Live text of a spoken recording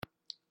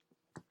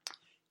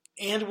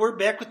And we're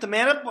back with the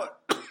man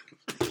up.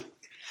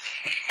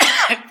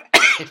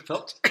 It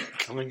felt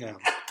coming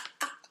out.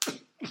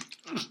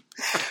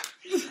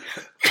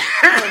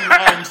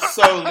 I'm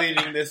so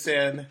leading this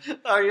in.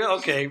 Are you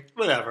okay?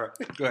 Whatever.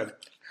 Good.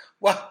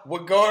 Well,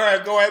 go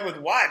ahead with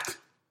what?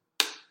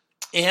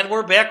 And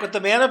we're back with the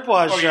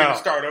Menopause Oh, Show. you're going to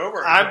start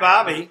over. I'm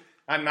Bobby.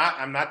 I'm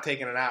not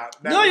taking it out.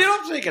 No, you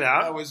don't take it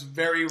out. That was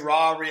very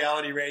raw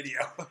reality radio,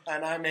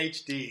 and I'm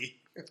HD.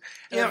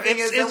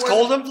 It's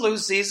cold and flu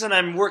season.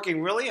 I'm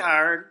working really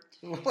hard.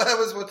 Well, that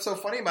was what's so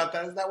funny about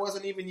that is that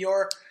wasn't even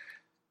your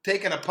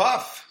taking a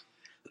puff.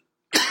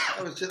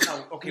 That was just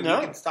okay. No.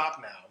 We can stop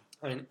now.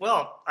 I mean,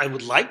 well, I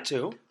would like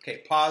to.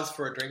 Okay, pause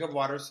for a drink of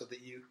water so that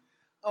you.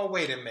 Oh,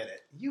 wait a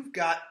minute. You've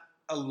got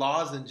a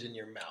lozenge in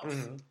your mouth.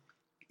 Mm-hmm.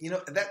 You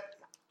know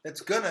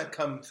that's gonna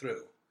come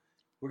through.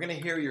 We're gonna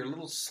hear your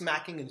little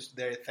smacking and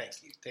there.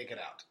 Thank you. Take it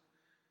out.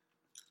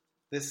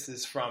 This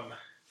is from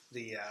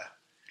the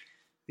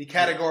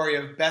category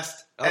of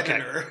best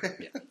editor,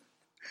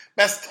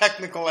 best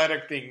technical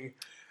editing,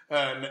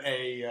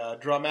 a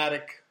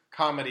dramatic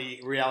comedy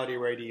reality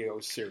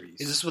radio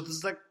series. Is this what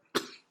this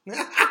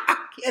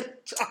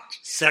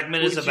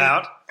segment is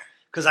about?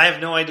 Because I have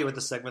no idea what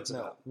the segment's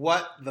about.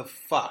 What the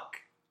fuck?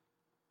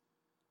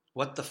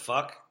 What the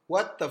fuck?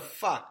 What the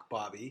fuck,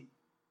 Bobby?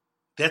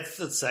 That's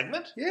the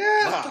segment?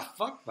 Yeah. What the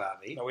fuck,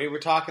 Bobby? No, we were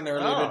talking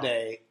earlier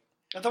today.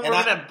 I thought we were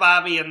going to have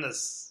Bobby in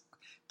this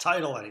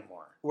title anymore.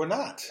 We're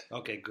not.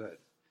 Okay, good.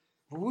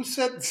 Who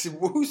said it's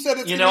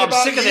about you? I'm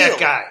sick of that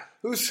guy.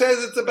 Who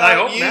says it's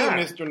about you, not.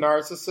 Mr.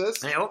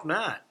 Narcissist? I hope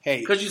not.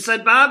 Hey. Because you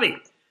said Bobby.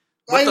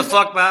 What the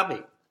fuck,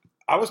 Bobby?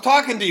 I was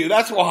talking to you.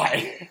 That's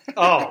why.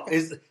 So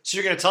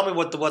you're going to tell me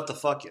what the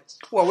fuck is?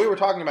 Well, we were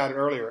talking about it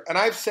earlier, and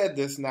I've said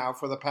this now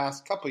for the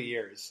past couple of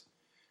years.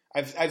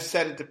 I've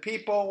said it to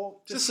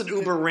people. Is this an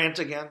Uber rant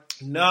again?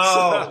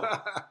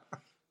 No.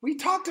 We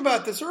talked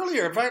about this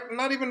earlier. In fact,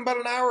 not even about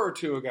an hour or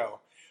two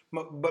ago.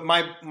 But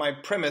my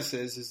premise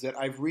is that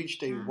I've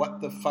reached a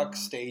what the fuck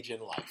stage in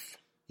life.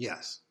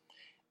 Yes.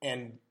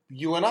 And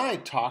you and I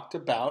talked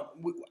about,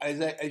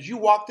 as you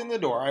walked in the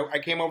door, I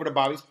came over to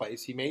Bobby's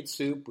place. He made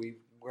soup. We're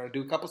going to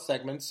do a couple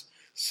segments.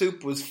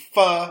 Soup was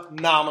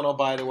phenomenal,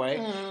 by the way.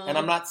 And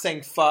I'm not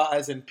saying pho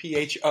as in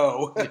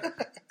P-H-O.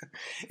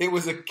 It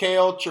was a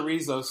kale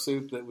chorizo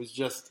soup that was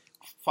just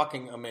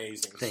fucking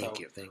amazing. Thank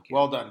you.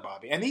 Well done,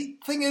 Bobby. And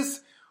thing is,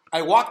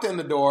 I walked in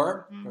the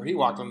door, or he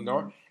walked in the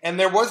door, and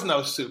there was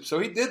no soup. So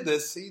he did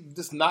this. He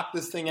just knocked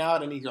this thing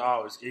out, and it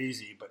was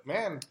easy. But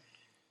man,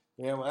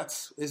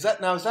 is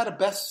that a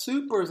best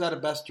soup or is that a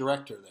best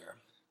director there?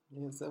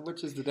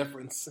 Which is the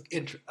difference?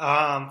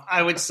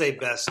 I would say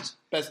best.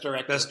 Best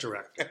director. Best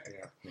director.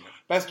 Yeah.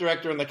 Best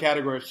director in the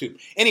category of soup.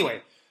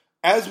 Anyway,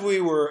 as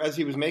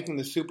he was making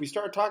the soup, we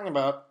started talking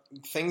about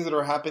things that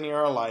are happening in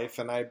our life,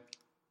 and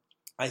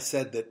I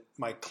said that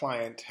my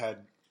client had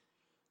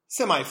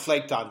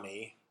semi-flaked on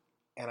me.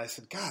 And I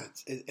said, God,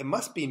 it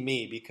must be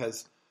me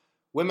because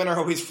women are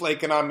always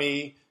flaking on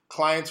me.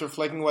 Clients are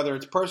flaking, whether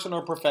it's personal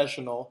or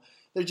professional.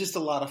 There's just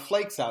a lot of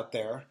flakes out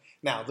there.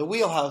 Now, the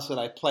wheelhouse that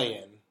I play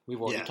in, we've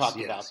already talked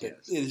about that.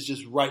 It is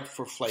just ripe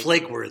for flaking.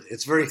 Flake-worthy.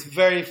 It's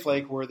very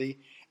flake-worthy.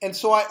 And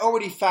so I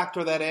already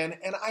factor that in,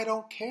 and I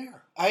don't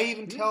care. I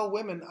even tell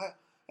women,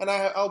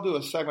 I'll do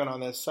a segment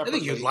on this separately.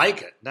 I think you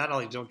like it. Not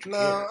only don't you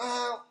care.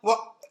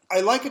 Well,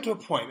 I like it to a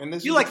point.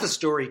 And you like the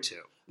story,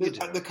 too.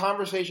 The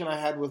conversation I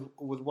had with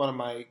one of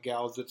my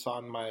gals that's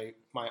on my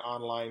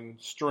online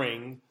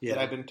string that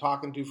I've been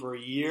talking to for a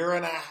year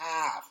and a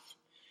half,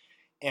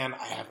 and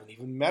I haven't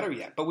even met her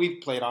yet. But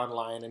we've played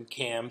online and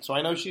cam, so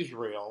I know she's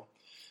real.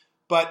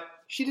 But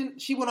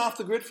she went off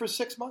the grid for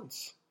 6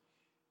 months,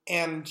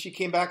 and she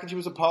came back and she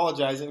was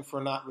apologizing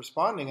for not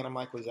responding. And I'm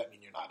like, well, does that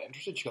mean you're not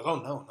interested? She goes, oh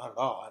no, not at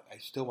all. I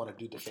still want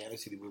to do the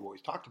fantasy that we've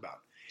always talked about.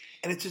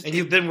 And it's just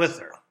you've been with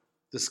her,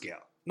 the scale.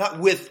 Not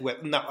with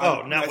no.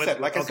 Oh, not with.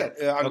 I said,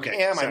 I'm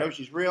Cam. I know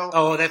she's real.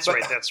 Oh, that's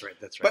right.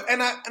 But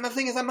and the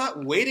thing is, I'm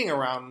not waiting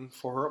around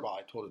for her. Well,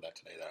 I told her that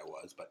today that I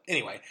was. But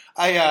anyway,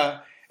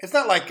 it's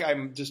not like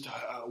I'm just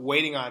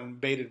waiting on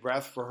bated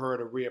breath for her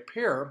to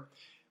reappear.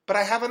 But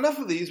I have enough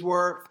of these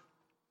where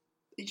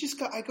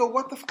I go,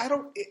 what the? I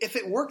don't. If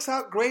it works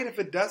out, great. If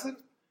it doesn't,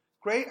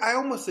 great. I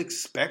almost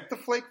expect the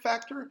flake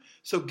factor.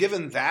 So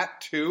given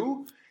that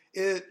too,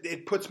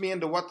 it puts me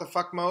into what the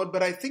fuck mode.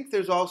 But I think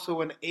there's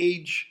also an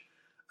age.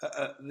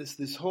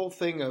 This whole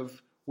thing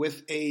of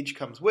with age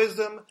comes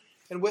wisdom,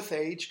 and with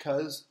age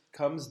comes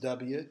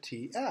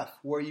WTF,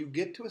 where you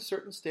get to a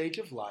certain stage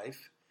of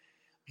life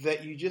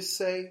that you just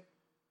say,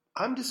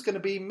 I'm just going to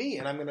be me,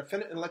 and I'm going to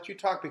finish and let you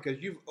talk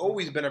because you've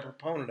always been a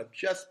proponent of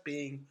just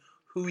being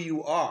who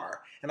you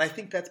are. And I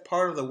think that's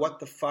part of the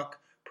what the fuck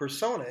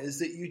persona is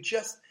that you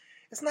just,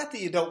 it's not that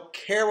you don't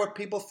care what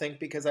people think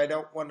because I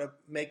don't want to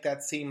make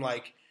that seem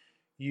like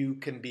you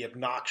can be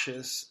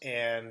obnoxious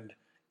and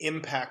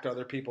impact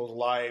other people's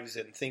lives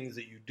and things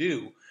that you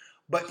do,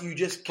 but you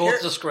just both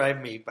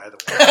describe me, by the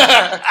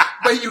way.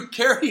 But you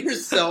carry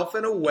yourself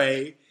in a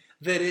way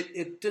that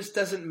it just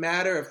doesn't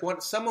matter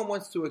if someone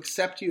wants to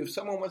accept you, if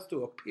someone wants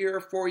to appear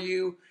for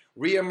you,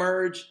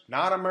 reemerge,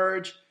 not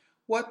emerge,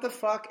 what the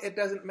fuck, it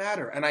doesn't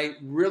matter. And I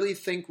really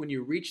think when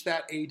you reach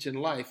that age in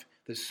life,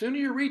 the sooner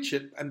you reach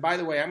it, and by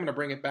the way, I'm going to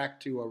bring it back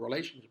to a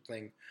relationship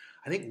thing,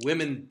 I think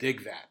women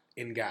dig that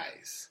in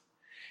guys.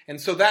 And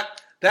so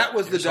that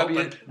was the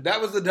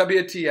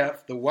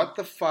WTF, the what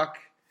the fuck.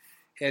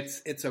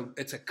 It's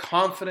a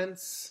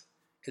confidence.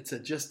 It's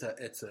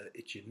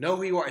you know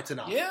who you are. It's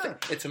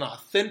an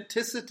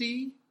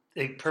authenticity.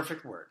 A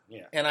perfect word.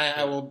 Yeah. And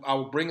I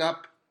will bring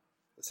up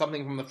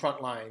something from the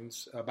front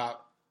lines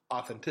about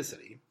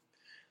authenticity,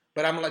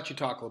 but I'm gonna let you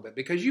talk a little bit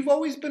because you've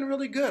always been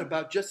really good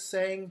about just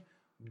saying,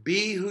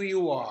 be who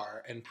you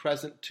are and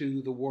present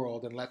to the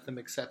world and let them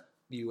accept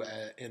you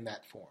in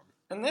that form.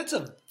 And that's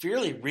a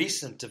fairly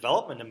recent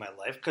development in my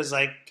life because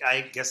I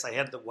guess I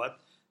had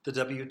the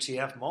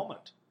WTF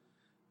moment.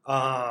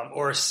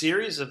 Or a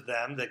series of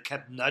them that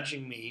kept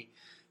nudging me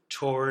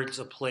towards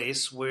a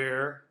place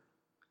where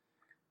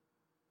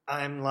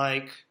I'm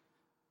like,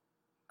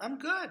 I'm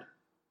good.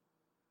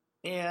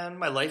 And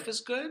my life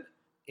is good.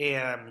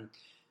 And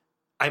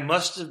I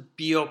must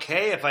be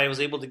okay if I was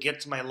able to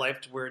get to my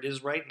life to where it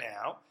is right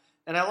now.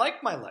 And I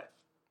like my life.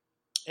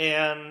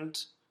 And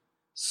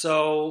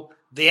so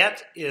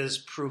that is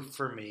proof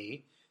for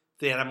me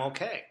that I'm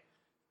okay.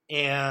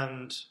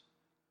 And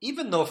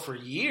even though for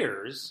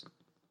years,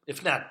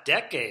 if not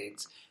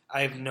decades,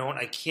 I've known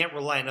I can't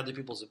rely on other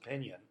people's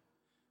opinion,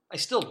 I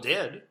still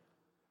did.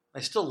 I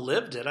still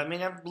lived it. I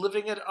mean, I'm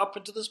living it up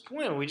until this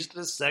point. We just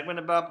did a segment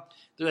about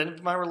the end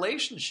of my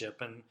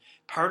relationship. And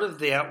part of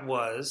that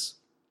was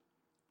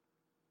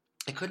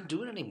I couldn't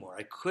do it anymore.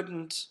 I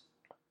couldn't,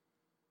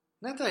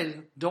 not that I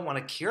don't want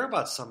to care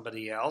about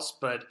somebody else,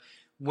 but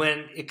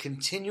when it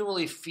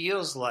continually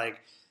feels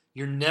like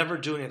you're never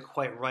doing it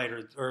quite right,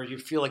 or you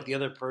feel like the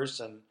other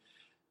person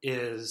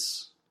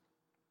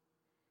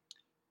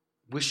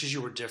wishes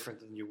you were different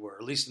than you were,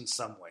 at least in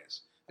some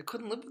ways. I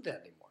couldn't live with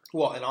that anymore.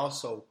 Well, and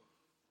also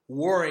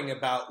worrying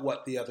about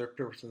what the other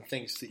person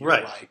thinks that you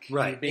like.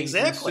 Right, being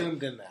exactly.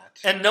 consumed in that.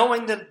 And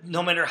knowing that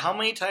no matter how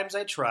many times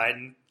I tried,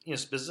 and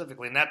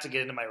specifically not to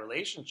get into my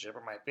relationship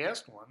or my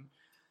past one,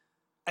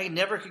 I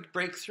never could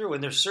break through.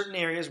 And there's certain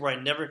areas where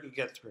I never could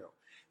get through.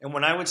 And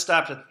when I would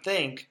stop to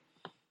think,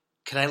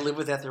 can I live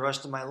with that the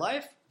rest of my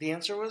life? The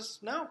answer was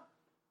no.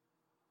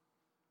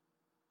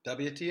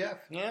 WTF.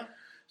 Yeah.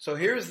 So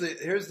here's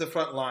the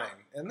front line.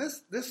 And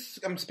this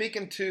I'm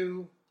speaking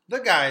to the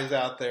guys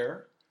out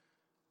there,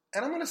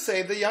 and I'm going to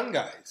say the young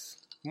guys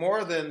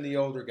more than the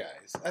older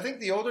guys. I think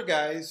the older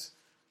guys,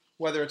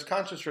 whether it's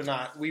conscious or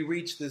not, we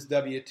reach this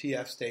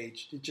WTF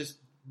stage just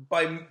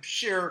by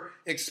sheer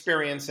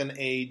experience and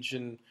age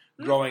and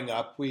growing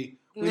up. We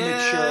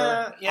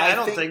mature. Yeah, I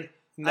don't think.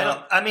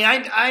 No.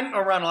 I'm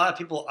around a lot of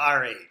people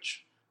our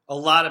age. A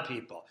lot of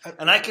people.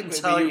 And I can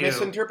tell you. You're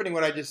misinterpreting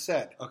what I just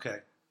said. Okay.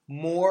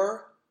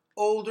 More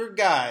older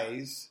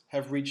guys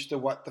have reached the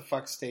what the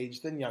fuck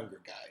stage than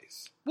younger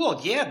guys.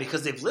 Well, yeah,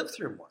 because they've lived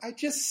through more. I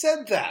just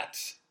said that.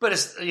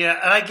 But and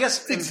I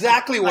guess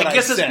exactly what I said. I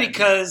guess it's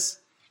because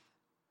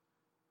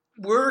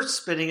we're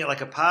spinning it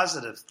like a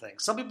positive thing.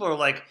 Some people are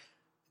like,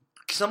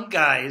 some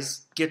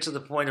guys get to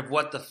the point of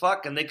what the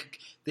fuck, and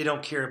they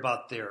don't care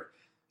about their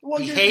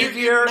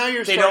behavior.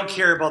 They don't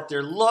care about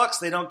their looks.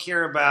 They don't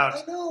care about.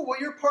 I know. Well,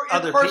 you're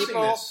parsing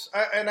people. This,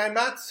 and I'm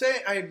not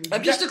saying.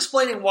 I'm just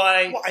explaining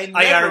why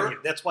I argue.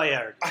 That's why I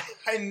argue.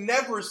 I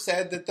never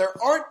said that there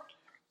aren't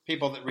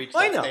people that reach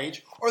that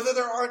stage, or that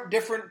there aren't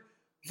different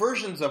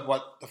versions of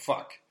what the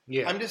fuck.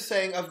 Yeah. I'm just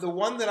saying of the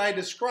one that I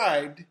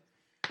described,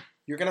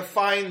 you're going to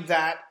find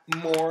that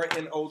more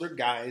in older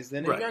guys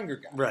than in younger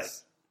guys.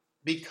 Right.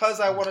 Because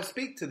I want to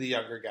speak to the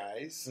younger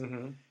guys.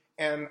 Mm-hmm.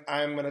 And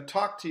I'm going to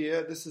talk to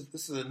you. This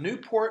is a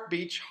Newport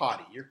Beach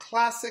hottie. Your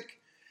classic.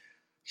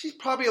 She's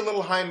probably a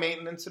little high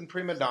maintenance and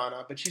prima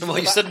donna, but she's. Well,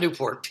 you said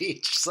Newport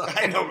Beach. So.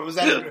 I know, but was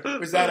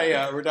that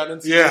a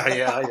redundancy?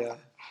 Yeah.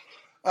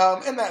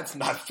 And that's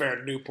not fair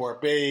to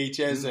Newport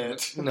Beach, is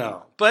it?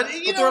 No, but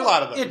there are a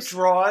lot of those. It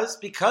draws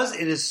because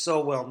it is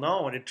so well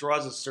known. It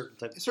draws a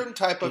certain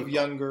type of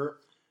younger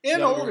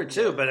and older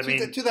too. But I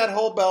mean, to that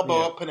whole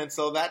Balboa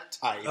Peninsula, that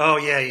type. Oh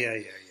yeah.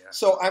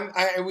 So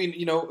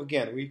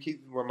again, we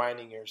keep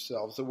reminding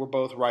ourselves that we're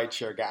both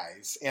rideshare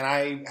guys, and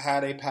I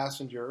had a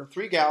passenger,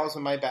 3 gals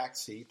in my back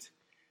seat,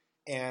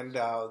 and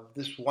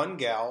this one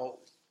gal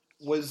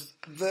was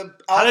the.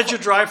 How did you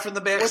drive from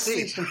the back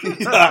seat? Oh,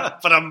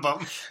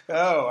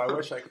 I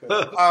wish I could.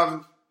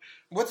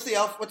 What's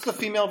the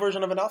female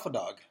version of an alpha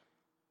dog?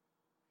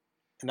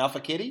 An alpha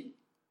kitty?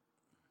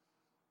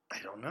 I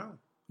don't know.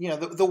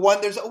 The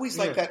one. There's always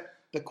like that.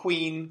 The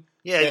queen.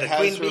 Yeah, the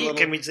queen bee.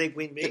 Can we say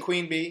queen bee? The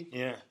queen bee.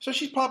 Yeah. So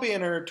she's probably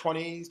in her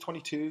 20s,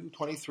 22,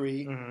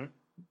 23. Mm-hmm.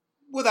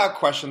 Without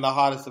question, the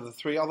hottest of the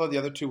 3, although the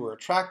other 2 were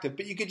attractive.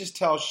 But you could just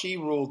tell she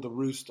ruled the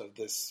roost of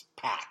this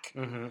pack.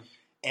 Mm-hmm.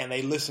 And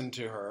they listened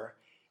to her.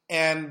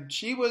 And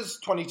she was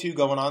 22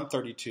 going on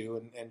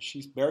 32, and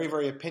she's very,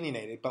 very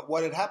opinionated. But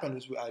what had happened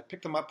is I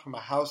picked them up from a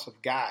house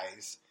of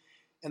guys,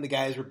 and the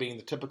guys were being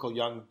the typical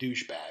young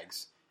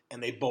douchebags,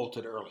 and they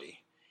bolted early.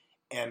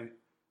 And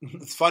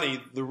it's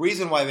funny, the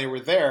reason why they were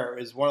there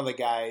is one of the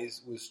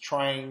guys was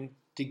trying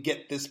to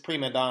get this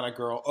prima donna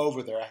girl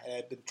over there. I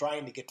had been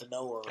trying to get to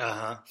know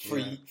her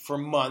for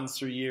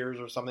months or years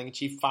or something, and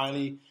she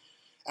finally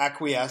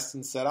acquiesced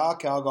and said,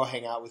 okay, I'll go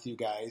hang out with you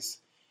guys.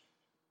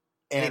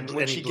 And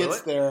when she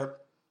gets there,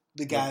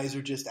 the guys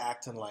are just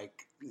acting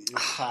like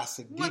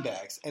classic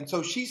D-bags. And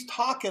so she's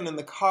talking in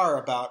the car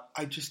about,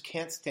 I just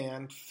can't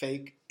stand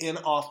fake,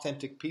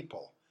 inauthentic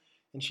people.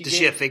 And Does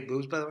she have fake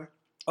boobs, by the way?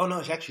 Oh,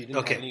 no, she actually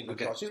didn't have any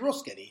boobs at all. She's real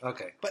skinny.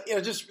 Okay. But,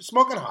 just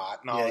smoking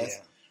hot and all this.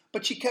 Yeah.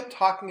 But she kept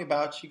talking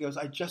about, she goes,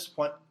 I just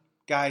want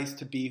guys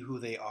to be who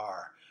they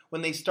are.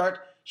 When they start,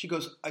 she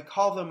goes, I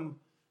call them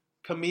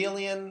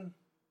chameleon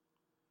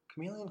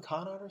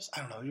con artists?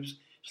 I don't know.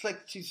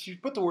 She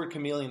put the word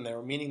chameleon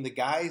there, meaning the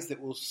guys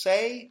that will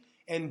say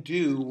and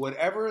do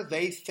whatever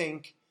they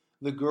think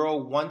the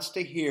girl wants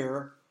to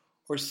hear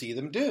or see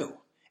them do.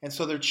 And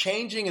so they're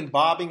changing and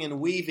bobbing and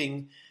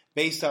weaving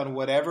based on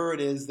whatever it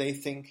is they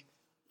think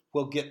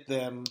will get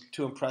them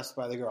to impressed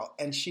by the girl.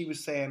 And she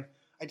was saying,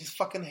 I just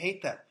fucking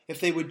hate that. If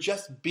they would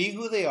just be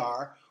who they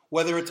are,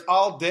 whether it's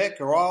all dick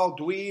or all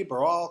dweeb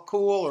or all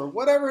cool or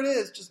whatever it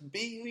is, just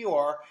be who you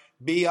are,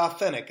 be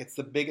authentic. It's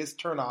the biggest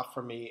turnoff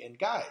for me in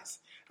guys.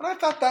 And I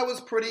thought that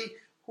was pretty,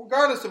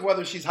 regardless of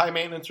whether she's high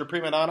maintenance or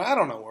prima donna, I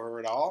don't know her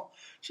at all.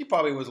 She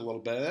probably was a little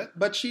bit of it.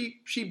 But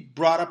she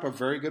brought up a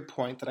very good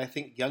point that I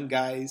think young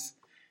guys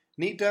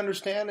need to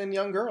understand, and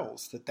young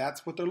girls, that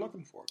that's what they're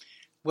looking for.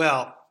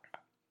 Well,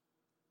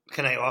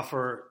 can I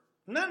offer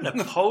not an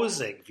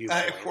opposing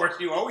viewpoint? Of course,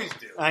 you always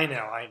do. I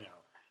know.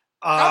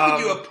 How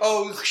can you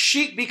oppose?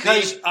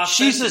 Because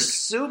she's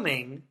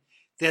assuming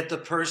that the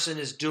person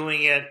is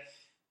doing it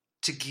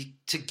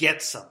to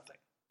get something,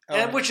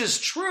 and which is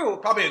true.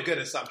 Probably a good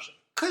assumption.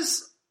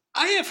 Because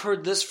I have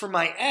heard this from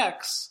my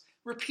ex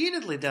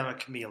repeatedly that I'm a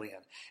chameleon,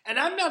 and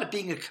I'm not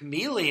being a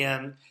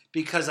chameleon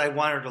because I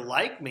want her to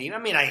like me. I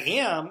mean, I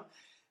am.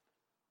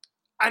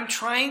 I'm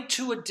trying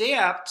to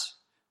adapt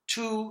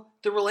to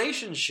the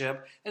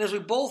relationship, and as we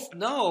both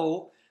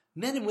know,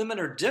 men and women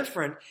are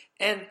different,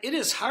 and it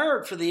is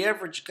hard for the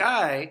average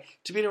guy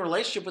to be in a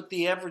relationship with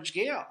the average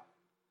gal.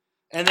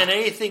 And then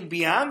anything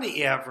beyond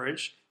the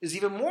average is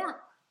even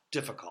more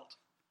difficult.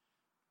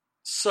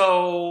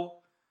 So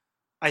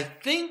I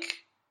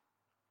think,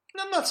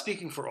 and I'm not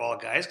speaking for all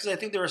guys, because I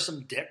think there are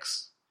some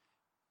dicks,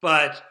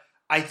 but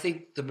I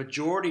think the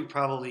majority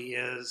probably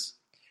is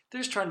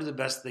they're just trying to do the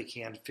best they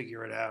can to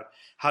figure it out,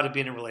 how to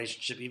be in a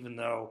relationship, even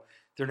though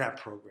they're not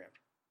programmed.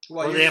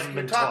 Well, they haven't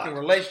been talking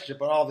relationship,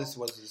 but all this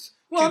was is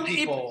two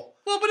people.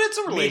 But it's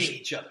a relationship.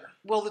 Meeting each other.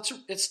 Well,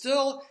 it's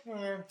still.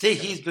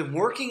 He's been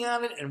working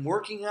on it and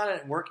working on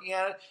it and working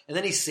on it, and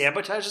then he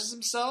sabotages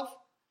himself.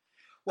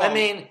 Well, I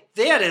mean,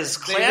 that is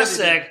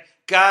classic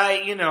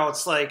guy.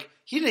 It's like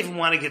he didn't even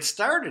want to get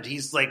started.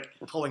 He's like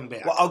pulling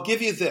back. Well, I'll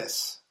give you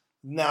this.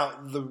 Now,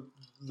 the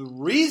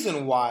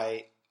reason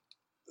why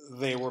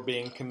they were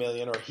being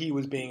chameleon, or he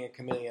was being a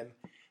chameleon,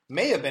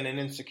 may have been an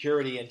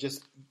insecurity and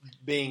just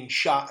being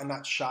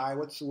not shy.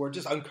 What's the word?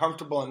 Just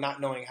uncomfortable and not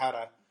knowing how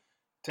to.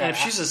 And if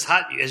she's as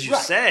hot as you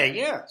say,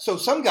 yeah. So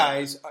some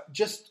guys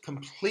just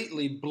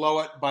completely blow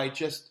it by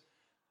just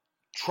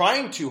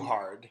trying too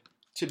hard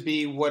to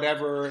be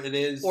whatever it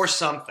is. Or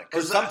something.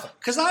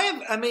 Because I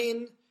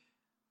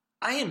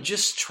am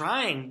just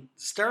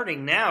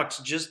starting now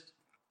to just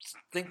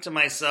think to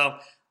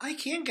myself, I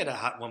can get a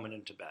hot woman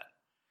into bed.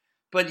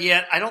 But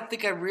yet, I don't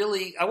think I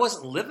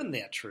wasn't living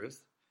that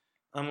truth.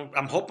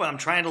 I'm hoping I'm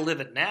trying to live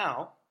it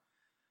now.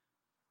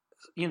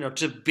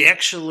 To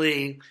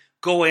actually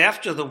go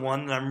after the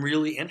one that I'm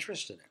really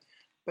interested in.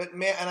 But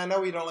man, and I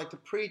know we don't like to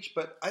preach,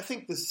 but I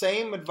think the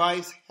same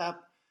advice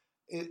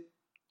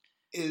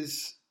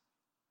it's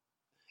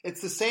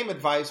the same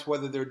advice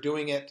whether they're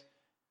doing it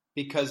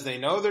because they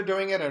know they're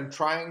doing it and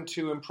trying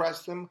to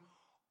impress them,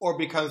 or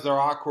because they're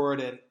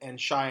awkward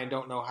and shy and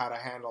don't know how to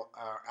handle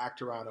or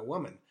act around a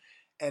woman.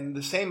 And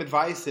the same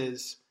advice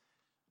is,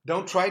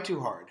 don't try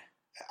too hard.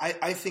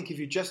 I think if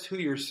you just who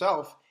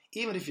yourself,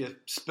 even if you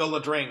spill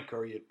a drink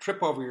or you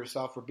trip over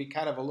yourself or be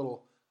kind of a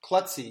little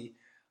klutzy,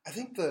 I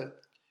think the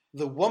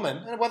woman,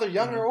 and whether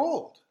young or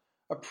old,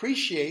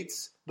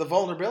 appreciates the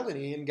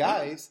vulnerability in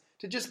guys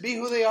to just be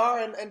who they are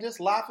and just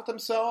laugh at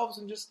themselves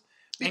and just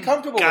be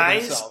comfortable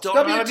with themselves.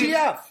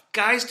 WTF.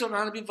 Guys don't know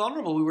how to be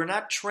vulnerable. We were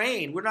not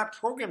trained. We're not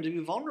programmed to be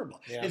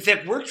vulnerable. Yeah. In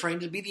fact, we're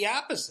trained to be the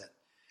opposite.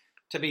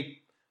 To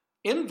be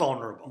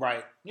invulnerable.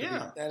 Right.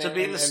 Yeah. To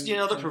be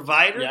the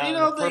provider.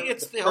 Yeah,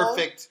 it's the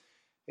perfect,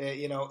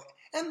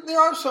 and there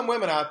are some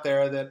women out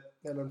there that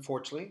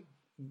unfortunately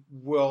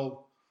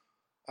will,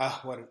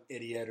 what an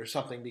idiot or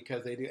something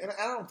because they do. And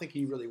I don't think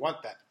you really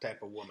want that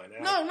type of woman.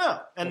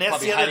 No. And that's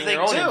the other thing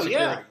too.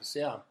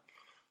 Yeah.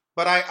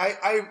 But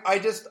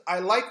I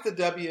like the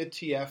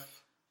WTF,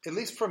 at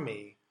least for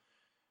me,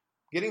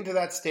 getting to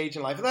that stage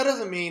in life. And that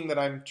doesn't mean that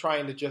I'm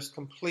trying to just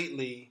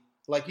completely,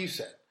 like you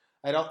said,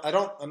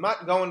 I'm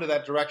not going to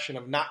that direction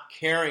of not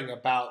caring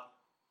about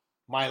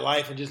my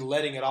life and just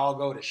letting it all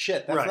go to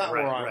shit. That's not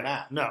where I'm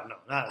at. No,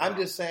 not at I'm all.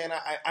 just saying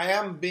I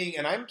am being,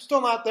 and I'm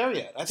still not there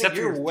yet. I Except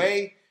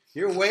think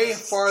you're way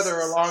farther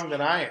along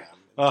than I am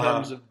in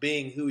terms of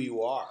being who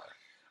you are.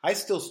 I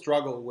still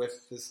struggle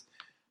with this.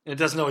 It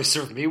doesn't always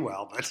serve me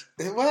well, but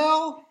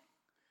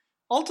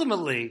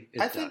ultimately,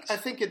 I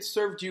does. think it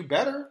served you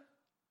better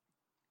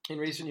in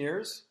recent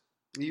years.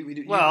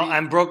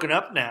 I'm broken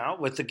up now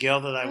with the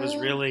girl that I was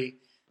really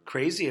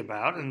crazy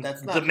about, and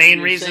that's not the main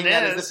reason is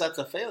as if that's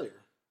a failure.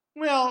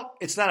 Well,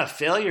 it's not a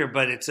failure,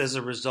 but it's as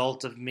a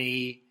result of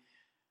me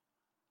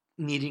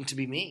needing to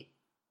be me.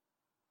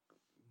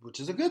 Which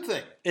is a good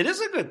thing. It is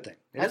a good thing.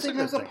 I think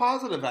there's a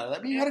positive out of that.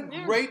 I mean, you had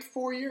a great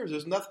 4 years.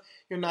 There's nothing.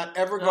 You're not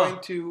ever going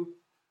to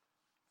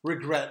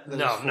regret those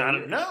 4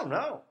 years.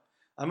 No.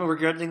 I'm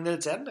regretting that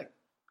it's ending.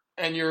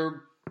 And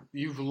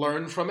you've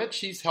learned from it.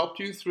 She's helped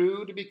you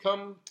through to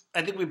become.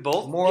 I think we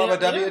both more of a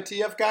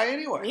WTF guy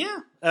anyway.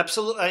 Yeah,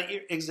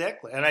 absolutely,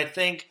 exactly. And I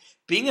think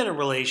being in a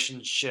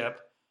relationship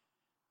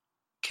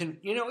can,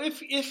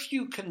 if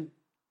you can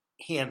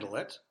handle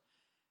it.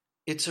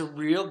 It's a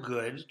real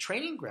good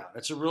training ground.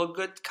 It's a real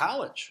good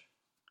college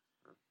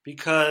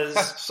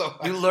because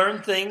you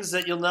learn things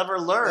that you'll never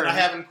learn. I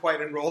haven't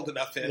quite enrolled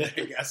enough in, I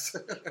guess.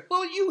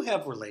 Well, you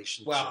have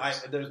relationships. Well,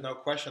 there's no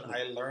question.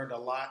 I learned a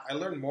lot. I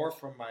learned more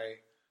from my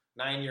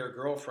 9-year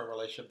girlfriend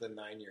relationship than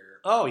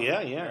 9-year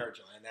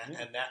marriage.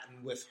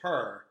 And with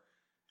her,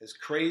 as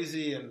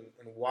crazy and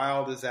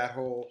wild as that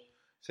whole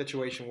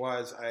situation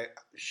was,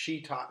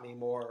 she taught me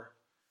more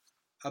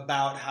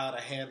about how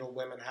to handle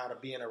women, how to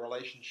be in a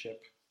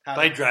relationship.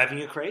 By driving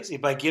you crazy,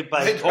 by poking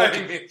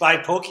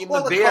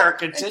the bear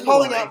continually. And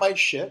calling out my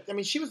shit. I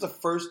mean, she was the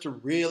first to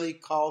really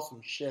call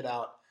some shit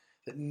out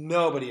that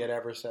nobody had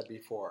ever said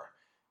before.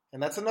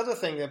 And that's another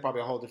thing, that probably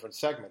a whole different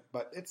segment.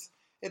 But it's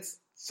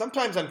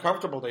sometimes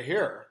uncomfortable to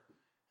hear.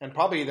 And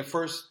probably the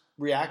first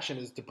reaction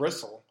is to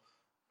bristle.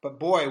 But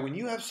boy, when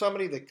you have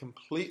somebody that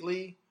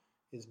completely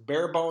is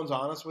bare bones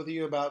honest with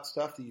you about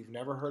stuff that you've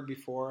never heard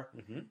before,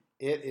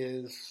 it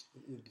is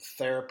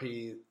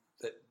therapy.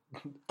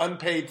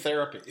 Unpaid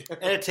therapy.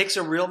 And it takes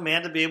a real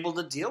man to be able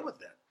to deal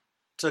with it,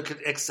 to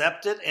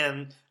accept it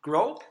and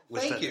grow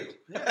with it. Thank you.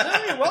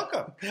 Yeah, you're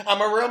welcome.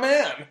 I'm a real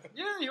man.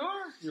 Yeah, you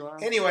are. You are.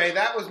 Anyway,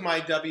 that was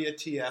my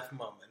WTF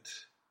moment.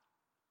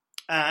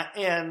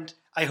 And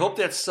I hope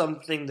that's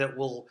something that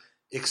we'll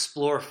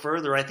explore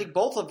further. I think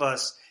both of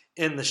us,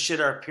 in the shit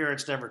our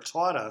parents never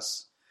taught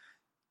us,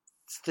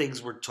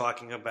 things we're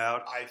talking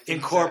about,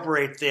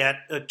 incorporate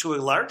that to a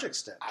large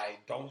extent. I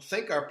don't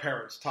think our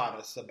parents taught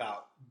us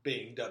about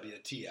being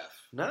WTF.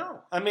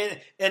 No. I mean,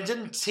 and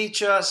didn't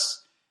teach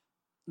us,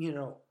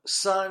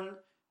 son,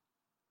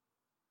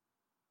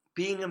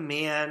 being a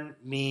man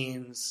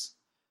means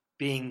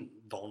being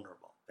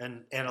vulnerable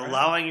and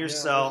allowing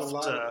yourself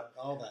to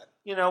all that.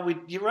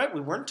 You're right,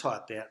 we weren't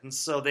taught that. And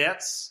so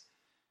that's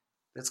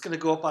going to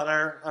go up on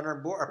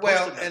our board.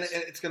 And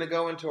it's going to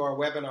go into our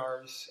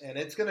webinars, and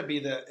it's going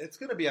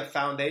to be a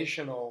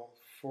foundational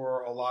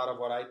for a lot of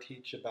what I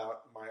teach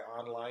about my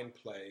online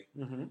play,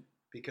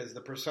 because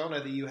the persona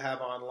that you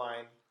have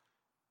online,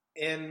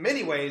 in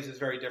many ways, is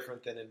very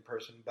different than in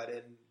person. But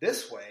in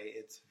this way,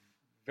 it's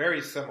very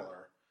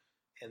similar,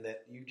 in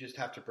that you just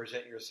have to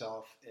present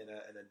yourself in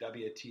a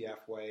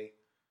WTF way.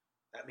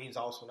 That means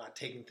also not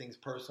taking things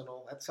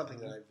personal. That's something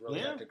that I've really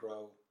had to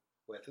grow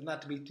with, and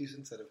not to be too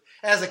sensitive.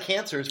 As a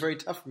Cancer, it's very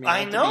tough for me.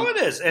 It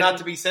is. Not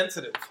to be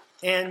sensitive.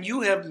 And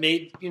you have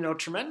made,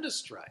 tremendous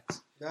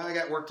strides. I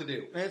got work to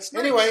do.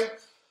 Anyway.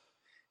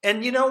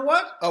 And you know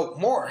what? Oh,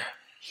 more.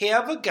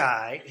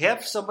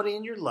 Have somebody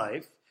in your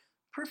life,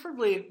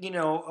 preferably,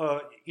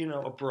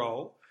 a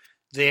bro,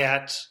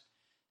 that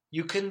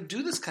you can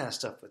do this kind of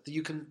stuff with, that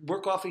you can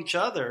work off each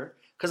other,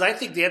 because I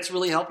think that's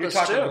really helped us too.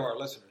 You're talking to our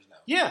listeners now.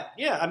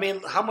 Yeah. I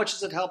mean, how much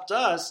has it helped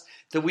us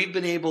that we've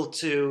been able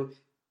to,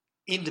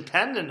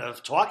 independent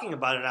of talking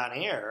about it on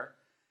air,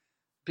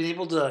 been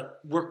able to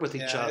work with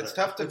each other. It's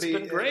tough to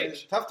been great.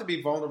 It's tough to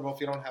be vulnerable if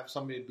you don't have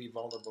somebody to be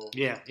vulnerable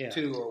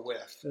to or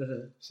with.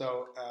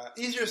 So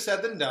easier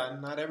said than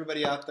done. Not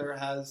everybody out there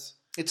has.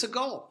 It's a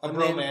goal. A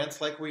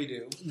bromance like we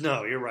do.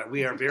 No, you're right.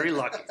 We are very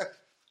lucky.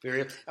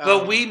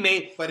 But we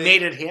made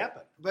it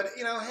happen. But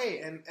hey,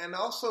 and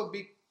also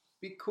be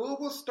cool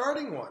with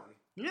starting one.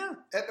 Yeah.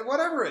 At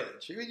whatever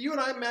age. You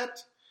and I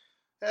met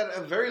at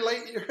a very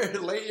late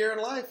year in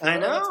life. I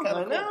know.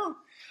 Cool.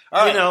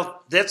 All right.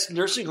 That's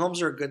nursing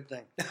homes are a good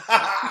thing.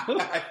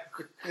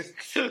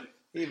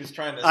 He was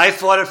trying to. I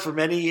fought it for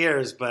many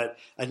years, but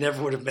I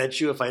never would have met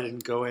you if I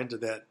didn't go into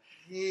that.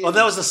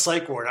 That was a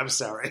psych ward. I'm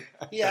sorry.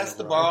 He asked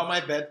to borrow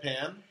my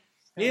bedpan.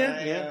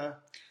 Yeah.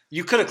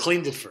 You could have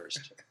cleaned it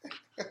first.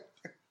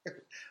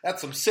 That's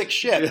some sick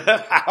shit.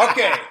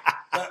 Okay.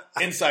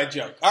 Inside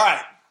joke. All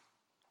right.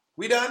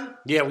 We done?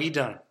 Yeah, we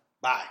done.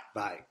 Bye.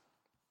 Bye.